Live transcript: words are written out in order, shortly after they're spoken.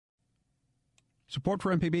Support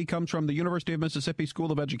for MPB comes from the University of Mississippi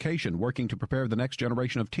School of Education, working to prepare the next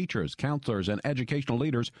generation of teachers, counselors, and educational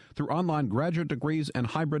leaders through online graduate degrees and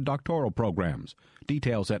hybrid doctoral programs.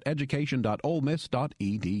 Details at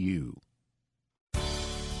education.olemiss.edu.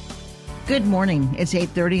 Good morning. It's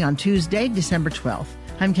 8:30 on Tuesday, December 12th.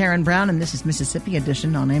 I'm Karen Brown, and this is Mississippi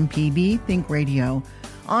Edition on MPB Think Radio.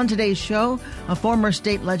 On today's show, a former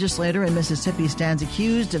state legislator in Mississippi stands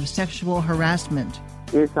accused of sexual harassment.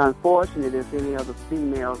 It's unfortunate if any other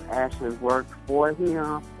females actually worked for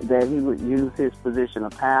him, that he would use his position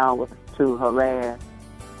of power to harass.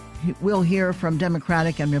 We'll hear from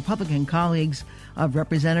Democratic and Republican colleagues of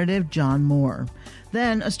Representative John Moore.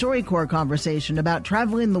 Then a StoryCorps conversation about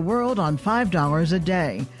traveling the world on $5 a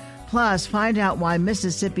day. Plus, find out why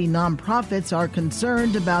Mississippi nonprofits are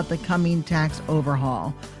concerned about the coming tax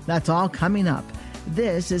overhaul. That's all coming up.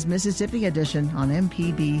 This is Mississippi Edition on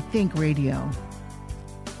MPB Think Radio.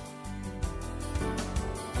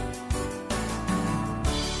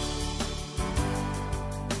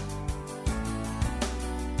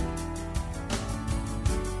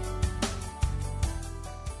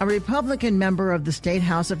 A Republican member of the State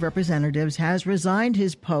House of Representatives has resigned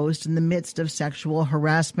his post in the midst of sexual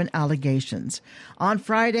harassment allegations. On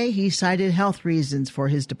Friday, he cited health reasons for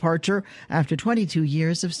his departure after 22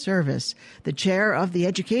 years of service. The chair of the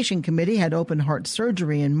Education Committee had open heart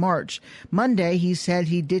surgery in March. Monday, he said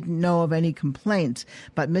he didn't know of any complaints,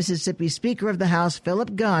 but Mississippi Speaker of the House,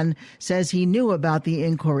 Philip Gunn, says he knew about the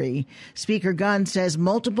inquiry. Speaker Gunn says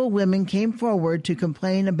multiple women came forward to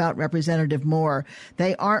complain about Representative Moore.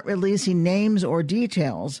 They aren't releasing names or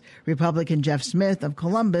details. Republican Jeff Smith of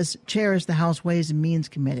Columbus chairs the House Ways and Means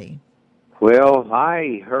Committee. Well,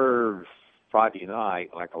 I heard Friday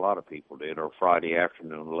night, like a lot of people did, or Friday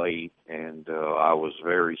afternoon late, and I was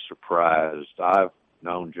very surprised. I've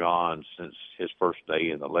known John since his first day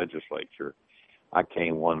in the legislature. I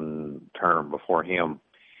came one term before him,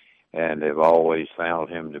 and have always found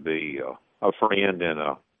him to be a friend, and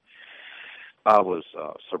I was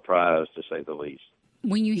surprised, to say the least.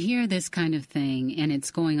 When you hear this kind of thing and it's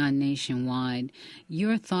going on nationwide,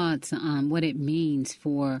 your thoughts on what it means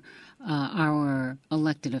for our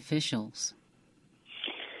elected officials?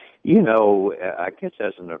 You know, I guess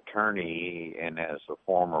as an attorney and as a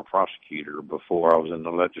former prosecutor before I was in the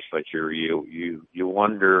legislature, you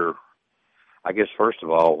wonder, I guess, first of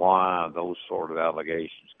all, why those sort of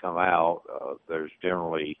allegations come out. There's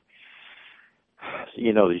generally,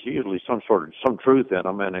 you know, there's usually some truth in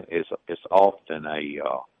them, and it's often a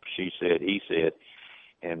she said, he said,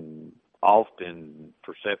 and often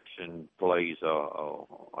perception plays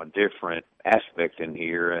a different aspect in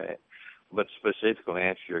here. But specifically,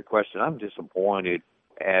 answer your question, I'm disappointed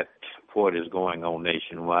at what is going on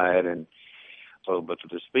nationwide, and so. But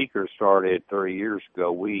the speaker started 30 years ago.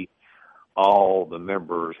 All the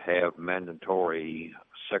members have mandatory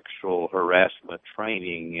sexual harassment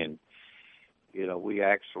training, and you know, we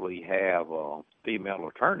actually have female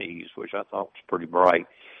attorneys, which I thought was pretty bright,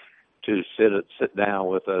 to sit down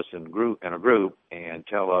with us in a group and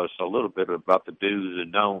tell us a little bit about the do's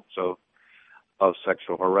and don'ts of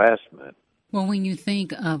sexual harassment. Well, when you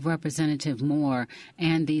think of Representative Moore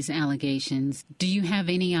and these allegations, do you have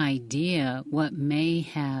any idea what may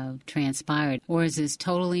have transpired, or is this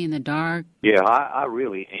totally in the dark? Yeah, I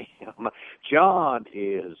really am. John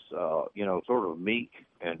is, sort of meek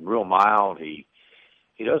and real mild. He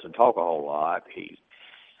doesn't talk a whole lot.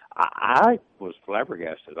 I was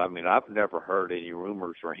flabbergasted. I mean, I've never heard any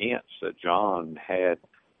rumors or hints that John had,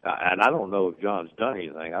 and I don't know if John's done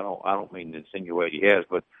anything. I don't mean to insinuate he has,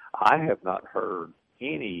 but I have not heard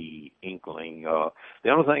any inkling. The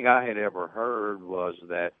only thing I had ever heard was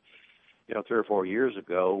that, 3 or 4 years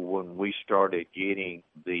ago when we started getting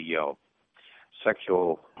the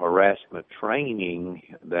sexual harassment training,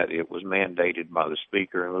 that it was mandated by the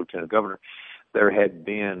Speaker and Lieutenant Governor, there had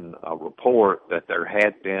been a report that there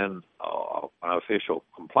had been an official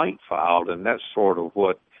complaint filed, and that's sort of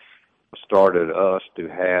what started us to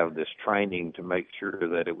have this training to make sure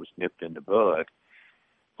that it was nipped in the bud,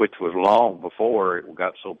 which was long before it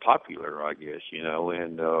got so popular, I guess,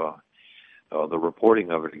 and the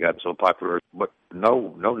reporting of it got so popular. But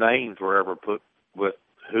no names were ever put with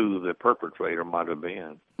who the perpetrator might have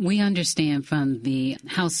been. We understand from the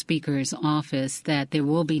House Speaker's office that there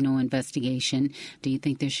will be no investigation. Do you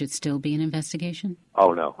think there should still be an investigation?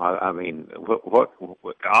 Oh, no. I mean, what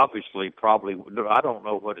obviously probably, I don't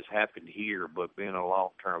know what has happened here, but being a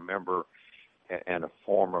long-term member and a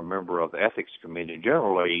former member of the Ethics Committee,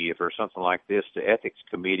 generally, if there's something like this, the Ethics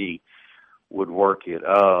Committee would work it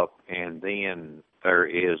up, and then there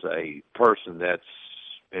is a person that's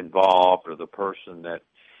involved or the person that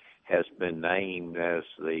has been named as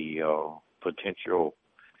the potential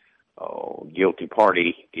guilty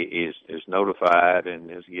party is notified and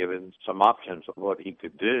is given some options of what he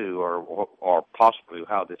could do or possibly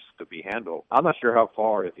how this could be handled. I'm not sure how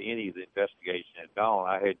far, if any, the investigation had gone.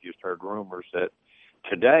 I had just heard rumors that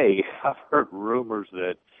today, I've heard rumors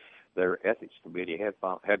that their ethics committee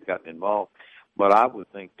had gotten involved, but I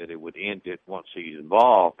would think that it would end it once he's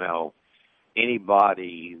involved. Now,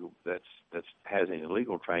 anybody that has any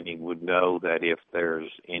legal training would know that if there's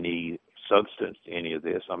any substance to any of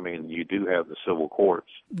this, I mean, you do have the civil courts.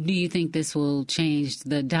 Do you think this will change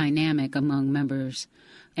the dynamic among members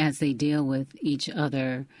as they deal with each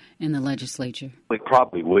other in the legislature? It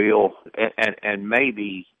probably will, and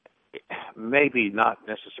maybe not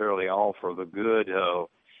necessarily all for the good of,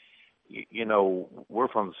 you know, we're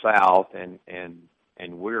from the South and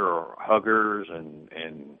we're huggers and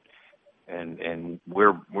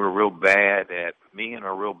we're real bad at, men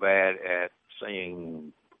are real bad at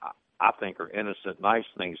saying, I think, are innocent, nice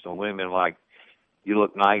things to women, like, you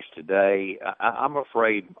look nice today. I'm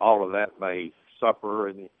afraid all of that may suffer,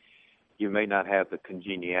 and you may not have the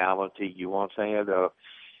congeniality you once had.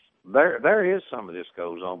 There is some of this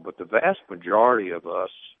goes on, but the vast majority of us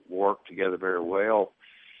work together very well,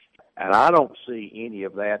 and I don't see any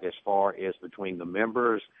of that as far as between the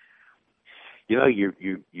members. You know,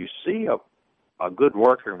 you see a good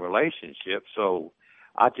working relationship, so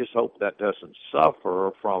I just hope that doesn't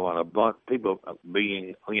suffer from people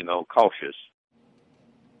being, you know, cautious.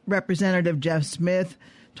 Representative Jeff Smith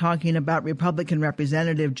talking about Republican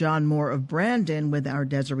Representative John Moore of Brandon with our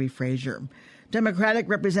Desiree Frazier. Democratic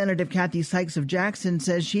Representative Kathy Sykes of Jackson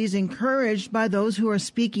says she's encouraged by those who are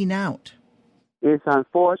speaking out. It's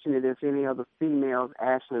unfortunate if any other females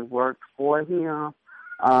actually worked for him,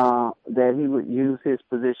 that he would use his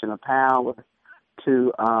position of power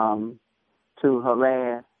to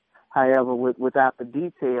harass. However, without the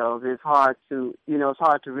details, it's hard to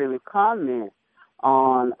really comment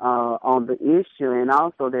on the issue, and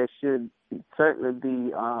also there should certainly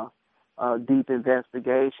be a deep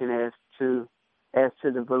investigation as to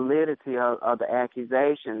the validity of the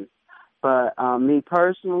accusations. But me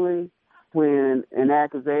personally, when an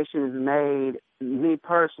accusation is made,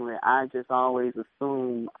 I just always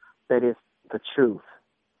assume that it's the truth.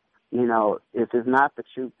 You know, if it's not the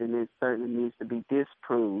truth, then it certainly needs to be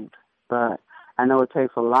disproved. But I know it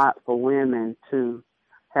takes a lot for women to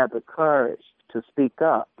have the courage to speak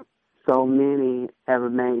up. So many have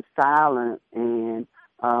remained silent, and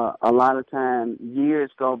a lot of times years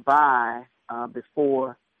go by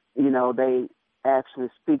before, you know, they actually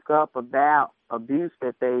speak up about abuse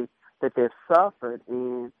that they've suffered.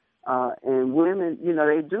 And women, you know,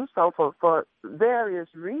 they do so for various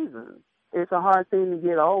reasons. It's a hard thing to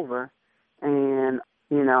get over, and,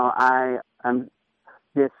 you know, I'm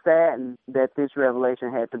just saddened that this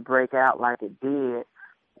revelation had to break out like it did.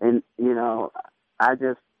 And, you know, I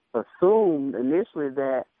just assumed initially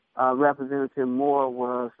that Representative Moore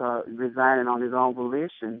was resigning on his own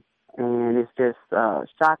volition, and it's just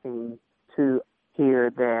shocking to hear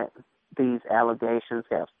that these allegations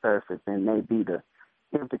have surfaced and may be the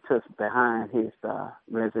impetus behind his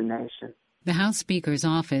resignation. The House Speaker's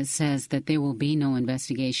office says that there will be no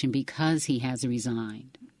investigation because he has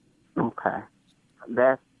resigned. Okay.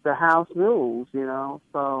 That's the House rules, you know.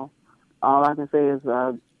 So all I can say is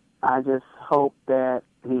I just hope that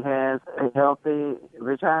he has a healthy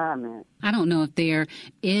retirement. I don't know if there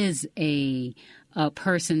is a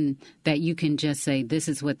person that you can just say, this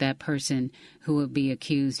is what that person who would be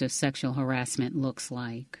accused of sexual harassment looks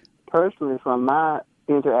like. Personally, from my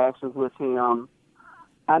interactions with him,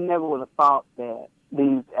 I never would have thought that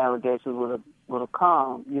these allegations would have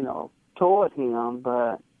come, you know, toward him,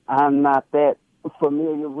 but I'm not that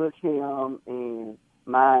familiar with him, and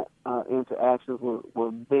my interactions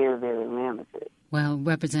were very, very limited. Well,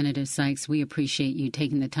 Representative Sykes, we appreciate you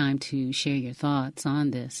taking the time to share your thoughts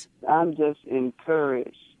on this. I'm just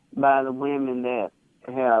encouraged by the women that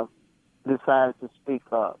have decided to speak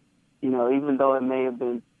up. You know, even though it may have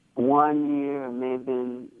been 1 year, it may have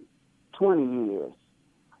been 20 years,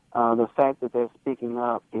 the fact that they're speaking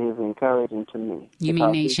up is encouraging to me. You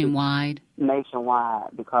mean nationwide? Nationwide,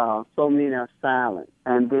 because so many are silent.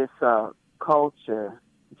 And this culture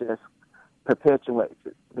just perpetuates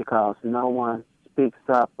it because no one speaks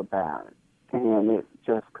up about it. And it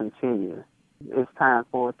just continues. It's time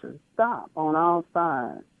for it to stop on all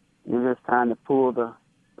sides. It's just time to pull the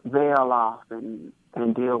veil off and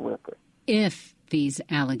deal with it. If these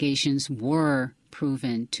allegations were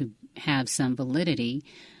proven to have some validity,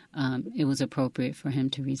 it was appropriate for him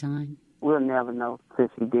to resign. We'll never know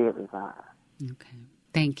since he did resign. Okay.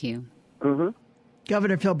 Thank you. Mm-hmm.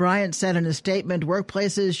 Governor Phil Bryant said in a statement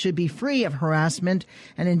workplaces should be free of harassment,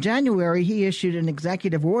 and in January he issued an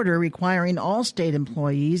executive order requiring all state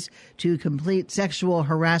employees to complete sexual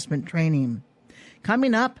harassment training.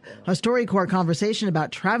 Coming up, a StoryCorps conversation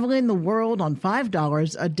about traveling the world on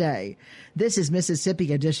 $5 a day. This is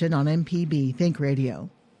Mississippi Edition on MPB Think Radio.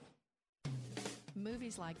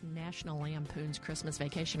 Movies like National Lampoon's Christmas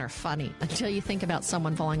Vacation are funny until you think about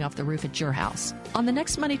someone falling off the roof at your house. On the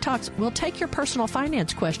next Money Talks, we'll take your personal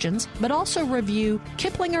finance questions, but also review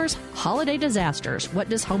Kiplinger's Holiday Disasters. What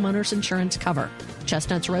does homeowners insurance cover?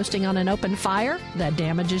 Chestnuts roasting on an open fire that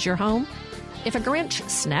damages your home? If a Grinch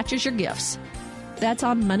snatches your gifts? That's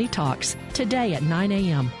on Money Talks, today at 9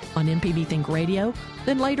 a.m. on MPB Think Radio,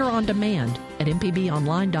 then later on demand at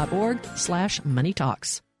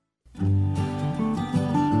mpbonline.org/moneytalks.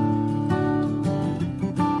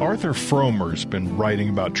 Arthur Frommer's been writing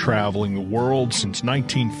about traveling the world since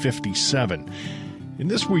 1957. In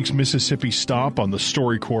this week's Mississippi stop on the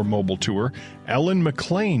StoryCorps mobile tour, Ellen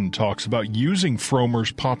McLean talks about using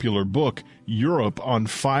Frommer's popular book, Europe on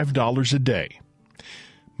 $5 a day.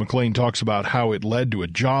 McLean talks about how it led to a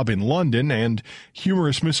job in London and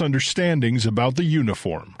humorous misunderstandings about the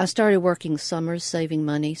uniform. I started working summers, saving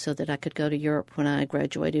money so that I could go to Europe when I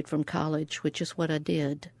graduated from college, which is what I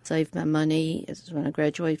did. Saved my money. When I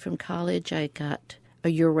graduated from college, I got a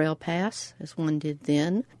Eurail pass, as one did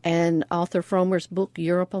then, and Arthur Frommer's book,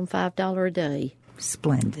 Europe on $5 a day.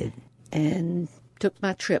 Splendid. And took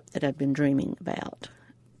my trip that I'd been dreaming about.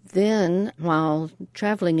 Then, while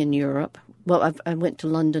traveling in Europe, I went to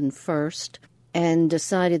London first and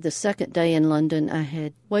decided the second day in London I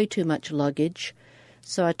had way too much luggage.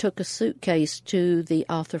 So I took a suitcase to the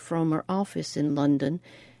Arthur Frommer office in London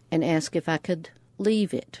and asked if I could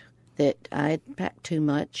leave it, that I had packed too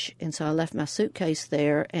much. And so I left my suitcase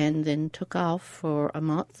there and then took off for a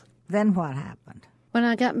month. Then what happened? When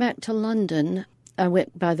I got back to London, I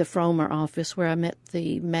went by the Frommer office where I met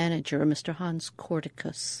the manager, Mr. Hans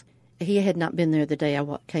Corticus. He had not been there the day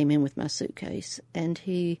I came in with my suitcase, and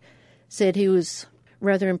he said he was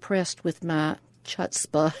rather impressed with my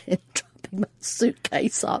chutzpah in dropping my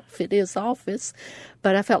suitcase off at his office.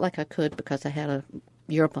 But I felt like I could because I had a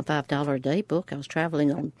Europe on $5 a day book. I was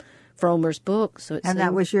traveling on Frommer's book.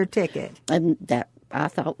 That was your ticket? And that, I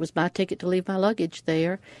thought, was my ticket to leave my luggage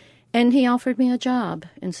there. And he offered me a job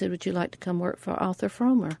and said, would you like to come work for Arthur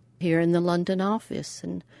Frommer here in the London office?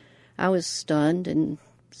 And I was stunned and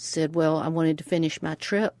said, well, I wanted to finish my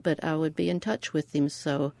trip, but I would be in touch with him.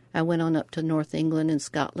 So I went on up to North England and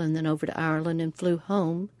Scotland, then over to Ireland and flew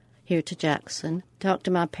home here to Jackson. Talked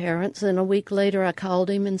to my parents, and a week later I called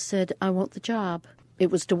him and said, I want the job. It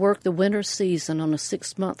was to work the winter season on a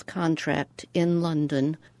 6-month contract in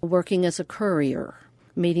London, working as a courier,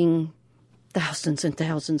 meeting thousands and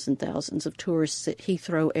thousands and thousands of tourists at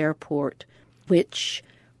Heathrow Airport, which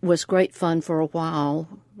was great fun for a while,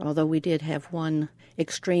 although we did have one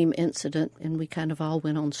extreme incident, and we kind of all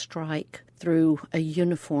went on strike through a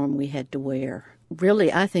uniform we had to wear.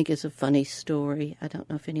 Really, I think it's a funny story. I don't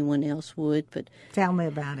know if anyone else would, but... Tell me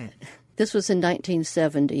about it. This was in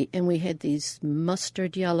 1970, and we had these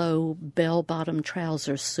mustard yellow bell-bottom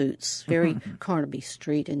trouser suits, very Carnaby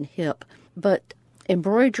Street and hip. But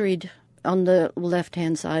embroidered on the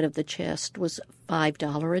left-hand side of the chest was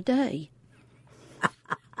 $5 a day.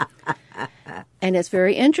 And it's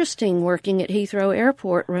very interesting working at Heathrow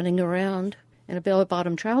Airport, running around in a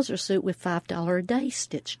bell-bottom trouser suit with $5 a day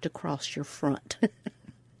stitched across your front.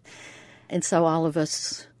 And so all of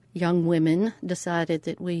us young women decided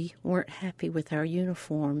that we weren't happy with our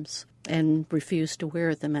uniforms and refused to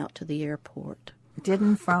wear them out to the airport.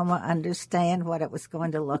 Didn't Frommer understand what it was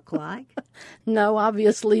going to look like? No,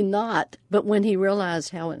 obviously not. But when he realized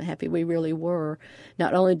how unhappy we really were,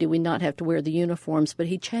 not only did we not have to wear the uniforms, but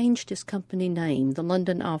he changed his company name. The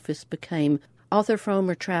London office became Arthur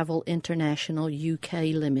Frommer Travel International UK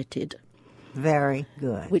Limited. Very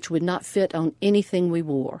good. Which would not fit on anything we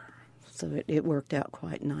wore. So it worked out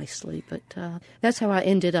quite nicely. But that's how I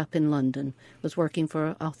ended up in London, was working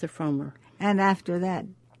for Arthur Frommer. And after that,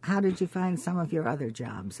 how did you find some of your other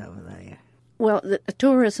jobs over there? Well,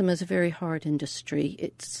 tourism is a very hard industry.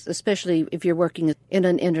 It's especially if you're working in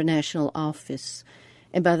an international office.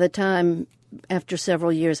 And by the time, after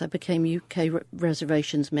several years, I became UK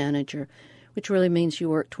reservations manager, which really means you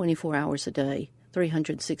work 24 hours a day,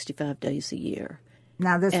 365 days a year.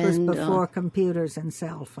 Now, this was before computers and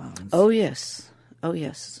cell phones. Oh, yes. Oh,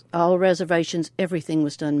 yes. All reservations, everything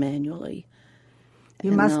was done manually.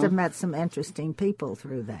 You must have met some interesting people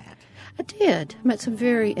through that. I did. I met some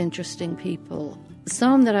very interesting people.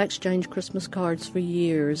 Some that I exchanged Christmas cards for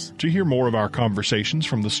years. To hear more of our conversations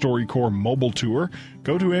from the StoryCorps Mobile Tour,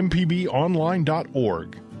 go to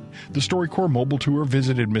mpbonline.org. The StoryCorps Mobile Tour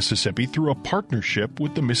visited Mississippi through a partnership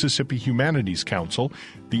with the Mississippi Humanities Council,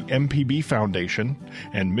 the MPB Foundation,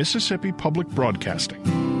 and Mississippi Public Broadcasting.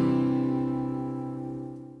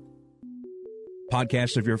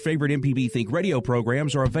 Podcasts of your favorite MPB Think Radio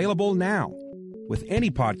programs are available now. With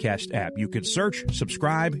any podcast app, you can search,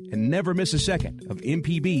 subscribe, and never miss a second of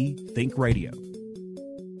MPB Think Radio.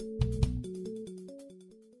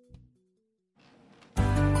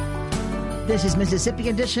 This is Mississippi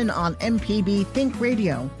Edition on MPB Think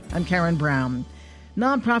Radio. I'm Karen Brown.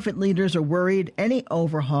 Nonprofit leaders are worried any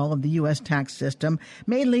overhaul of the U.S. tax system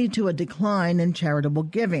may lead to a decline in charitable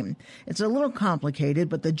giving. It's a little complicated,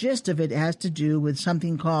 but the gist of it has to do with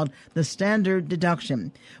something called the standard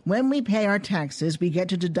deduction. When we pay our taxes, we get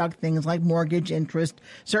to deduct things like mortgage interest,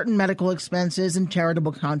 certain medical expenses, and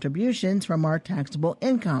charitable contributions from our taxable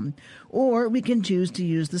income. Or we can choose to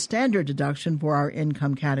use the standard deduction for our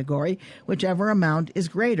income category, whichever amount is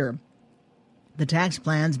greater. The tax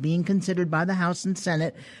plans being considered by the House and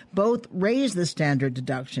Senate both raise the standard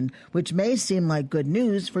deduction, which may seem like good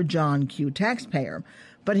news for John Q. taxpayer.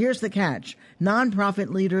 But here's the catch. Nonprofit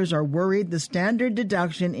leaders are worried the standard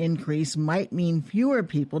deduction increase might mean fewer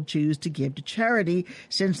people choose to give to charity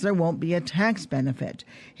since there won't be a tax benefit.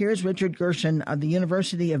 Here's Richard Gershon of the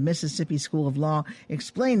University of Mississippi School of Law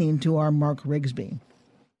explaining to our Mark Rigsby.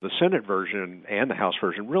 The Senate version and the House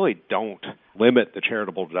version really don't limit the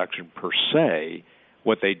charitable deduction per se.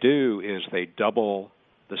 What they do is they double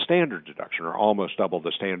the standard deduction, or almost double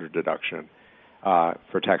the standard deduction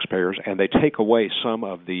for taxpayers, and they take away some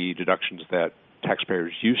of the deductions that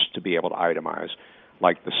taxpayers used to be able to itemize,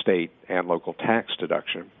 like the state and local tax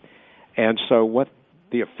deduction. And so what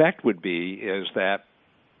the effect would be is that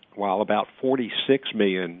while about 46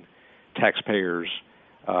 million taxpayers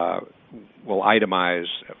will itemize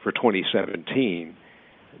for 2017,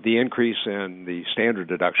 the increase in the standard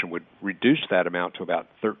deduction would reduce that amount to about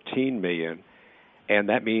 13 million, and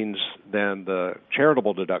that means then the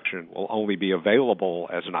charitable deduction will only be available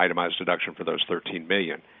as an itemized deduction for those 13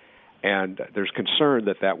 million. And there's concern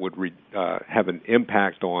that that would have an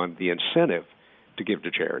impact on the incentive to give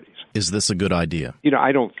to charities. Is this a good idea?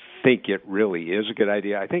 I don't think it really is a good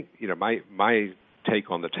idea. I think, my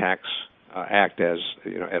take on the Tax Act as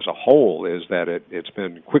a whole is that it's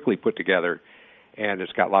been quickly put together, and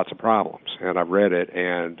it's got lots of problems. And I've read it,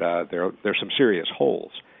 and there's some serious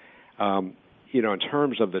holes. In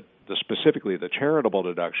terms of the specifically the charitable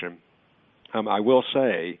deduction, I will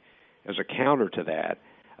say, as a counter to that,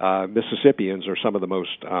 Mississippians are some of the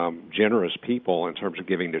most generous people in terms of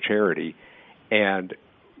giving to charity, and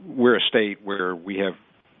we're a state where we have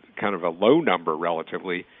kind of a low number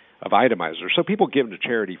relatively of itemizers. So people give to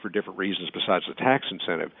charity for different reasons besides the tax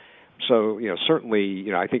incentive. So,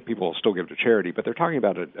 certainly, I think people will still give to charity, but they're talking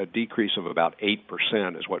about a decrease of about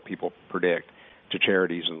 8% is what people predict to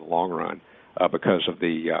charities in the long run because of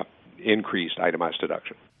the increased itemized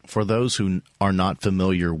deduction. For those who are not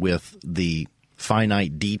familiar with the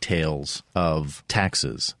finite details of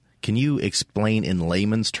taxes, can you explain in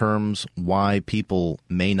layman's terms why people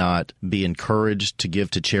may not be encouraged to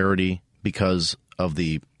give to charity because of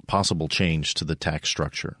the possible change to the tax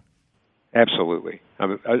structure? Absolutely.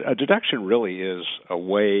 A deduction really is a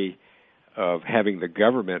way of having the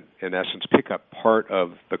government, in essence, pick up part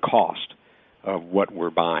of the cost of what we're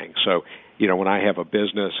buying. So, when I have a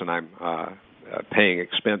business and I'm paying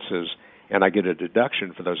expenses and I get a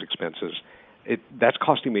deduction for those expenses, that's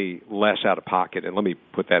costing me less out of pocket. And let me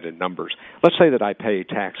put that in numbers. Let's say that I pay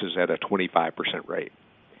taxes at a 25% rate.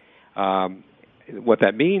 What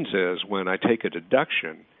that means is when I take a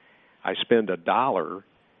deduction, I spend $1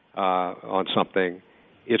 on something,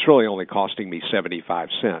 it's really only costing me 75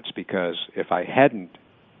 cents, because if I hadn't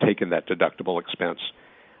taken that deductible expense,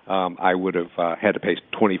 I would have had to pay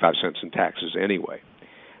 25 cents in taxes anyway.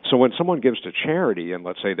 So when someone gives to charity, and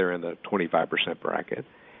let's say they're in the 25% bracket,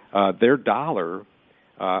 their dollar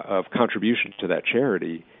of contribution to that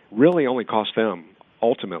charity really only costs them,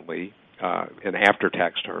 ultimately, in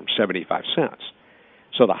after-tax terms, 75 cents.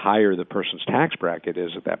 So the higher the person's tax bracket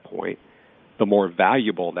is at that point, the more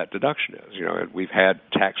valuable that deduction is. We've had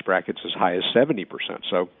tax brackets as high as 70%.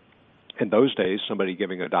 So in those days, somebody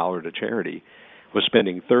giving $1 to charity was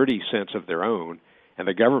spending 30 cents of their own, and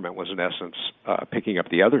the government was, in essence, picking up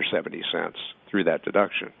the other 70 cents through that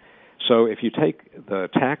deduction. So if you take the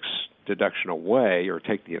tax deduction away, or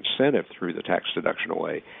take the incentive through the tax deduction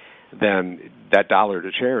away, then that $1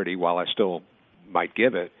 to charity, while I still might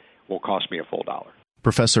give it will cost me a full dollar.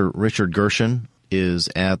 Professor Richard Gershon is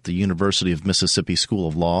at the University of Mississippi School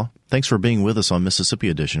of Law. Thanks for being with us on Mississippi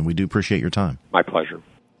Edition. We do appreciate your time. My pleasure.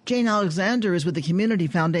 Jane Alexander is with the Community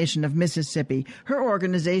Foundation of Mississippi. Her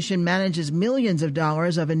organization manages millions of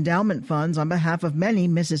dollars of endowment funds on behalf of many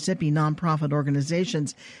Mississippi nonprofit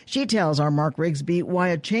organizations. She tells our Mark Rigsby why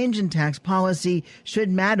a change in tax policy should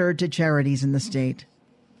matter to charities in the state.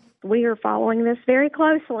 We are following this very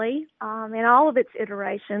closely in all of its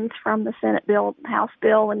iterations, from the Senate bill, House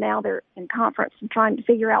bill, and now they're in conference and trying to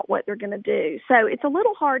figure out what they're going to do. So it's a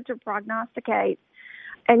little hard to prognosticate,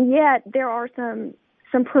 and yet there are some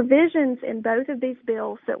provisions in both of these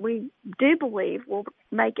bills that we do believe will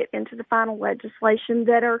make it into the final legislation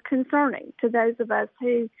that are concerning to those of us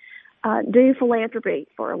who do philanthropy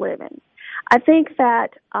for a living. I think that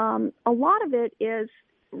a lot of it is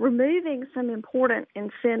removing some important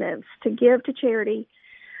incentives to give to charity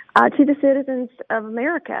to the citizens of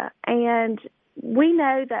America. And we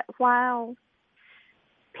know that while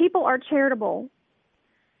people are charitable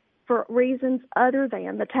for reasons other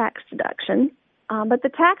than the tax deduction, but the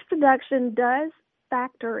tax deduction does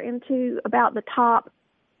factor into about the top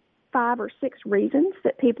 5 or 6 reasons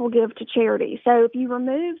that people give to charity. So if you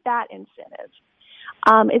remove that incentive,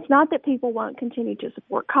 it's not that people won't continue to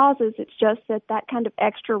support causes. It's just that that kind of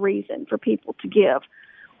extra reason for people to give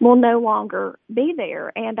will no longer be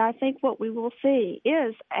there. And I think what we will see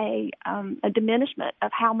is a diminishment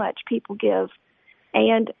of how much people give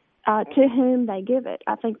and to whom they give it.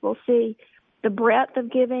 I think we'll see the breadth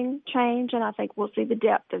of giving change, and I think we'll see the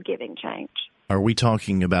depth of giving change. Are we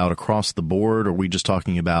talking about across the board, or are we just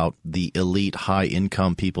talking about the elite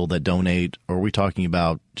high-income people that donate, or are we talking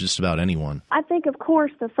about just about anyone? I think, of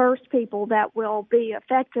course, the first people that will be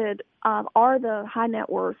affected are the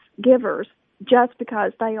high-net-worth givers, just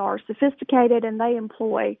because they are sophisticated and they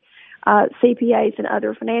employ CPAs and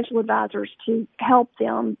other financial advisors to help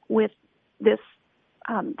them with this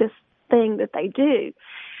thing that they do.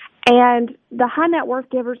 And the high net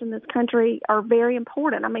worth givers in this country are very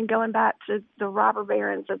important. I mean, going back to the robber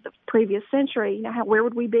barons of the previous century, where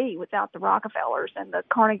would we be without the Rockefellers and the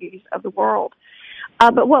Carnegies of the world?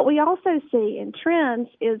 But what we also see in trends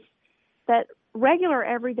is that regular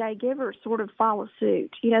everyday givers sort of follow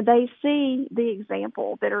suit. They see the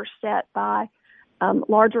example that are set by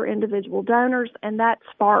larger individual donors, and that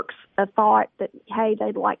sparks a thought that, hey,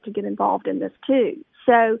 they'd like to get involved in this too.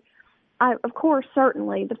 So, of course,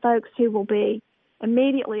 certainly the folks who will be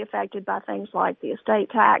immediately affected by things like the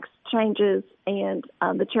estate tax changes and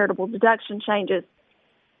the charitable deduction changes,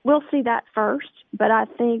 we'll see that first. But I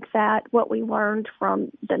think that what we learned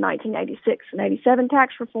from the 1986 and 87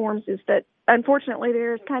 tax reforms is that, unfortunately,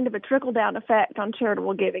 there's kind of a trickle-down effect on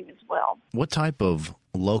charitable giving as well. What type of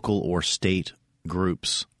local or state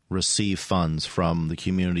groups receive funds from the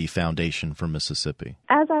Community Foundation for Mississippi?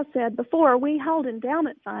 As I said before, we hold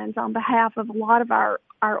endowment funds on behalf of a lot of our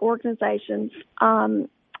organizations,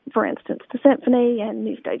 for instance, the Symphony and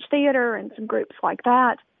New Stage Theater and some groups like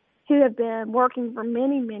that, who have been working for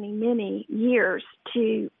many, many, many years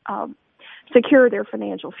to secure their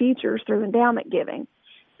financial futures through endowment giving.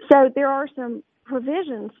 So there are some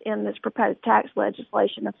provisions in this proposed tax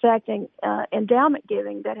legislation affecting endowment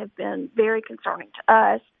giving that have been very concerning to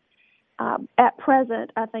us. At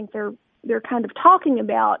present, I think they're kind of talking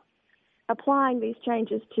about applying these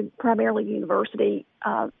changes to primarily university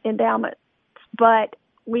endowments, but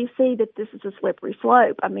we see that this is a slippery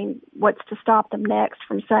slope. I mean, what's to stop them next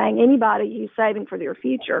from saying anybody who's saving for their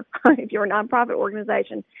future, if you're a nonprofit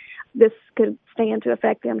organization, this could stand to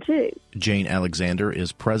affect them too. Jane Alexander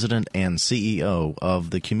is president and CEO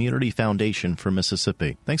of the Community Foundation for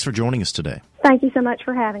Mississippi. Thanks for joining us today. Thank you so much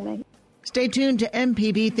for having me. Stay tuned to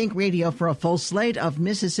MPB Think Radio for a full slate of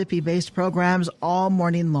Mississippi-based programs all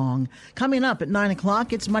morning long. Coming up at 9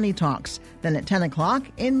 o'clock, it's Money Talks. Then at 10 o'clock,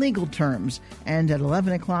 In Legal Terms. And at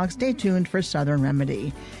 11 o'clock, stay tuned for Southern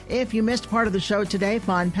Remedy. If you missed part of the show today,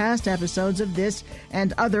 find past episodes of this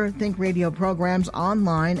and other Think Radio programs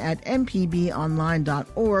online at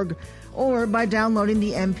mpbonline.org or by downloading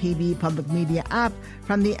the MPB Public Media app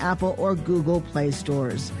from the Apple or Google Play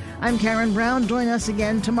stores. I'm Karen Brown. Join us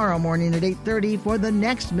again tomorrow morning at 8:30 for the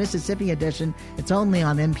next Mississippi edition. It's only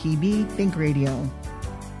on MPB Think Radio.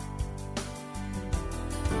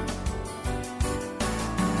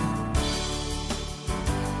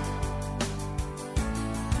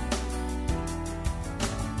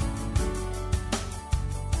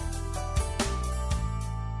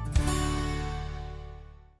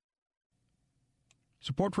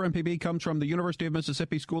 Support for MPB comes from the University of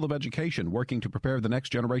Mississippi School of Education, working to prepare the next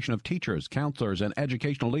generation of teachers, counselors, and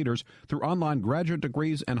educational leaders through online graduate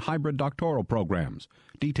degrees and hybrid doctoral programs.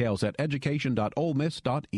 Details at education.olemiss.edu.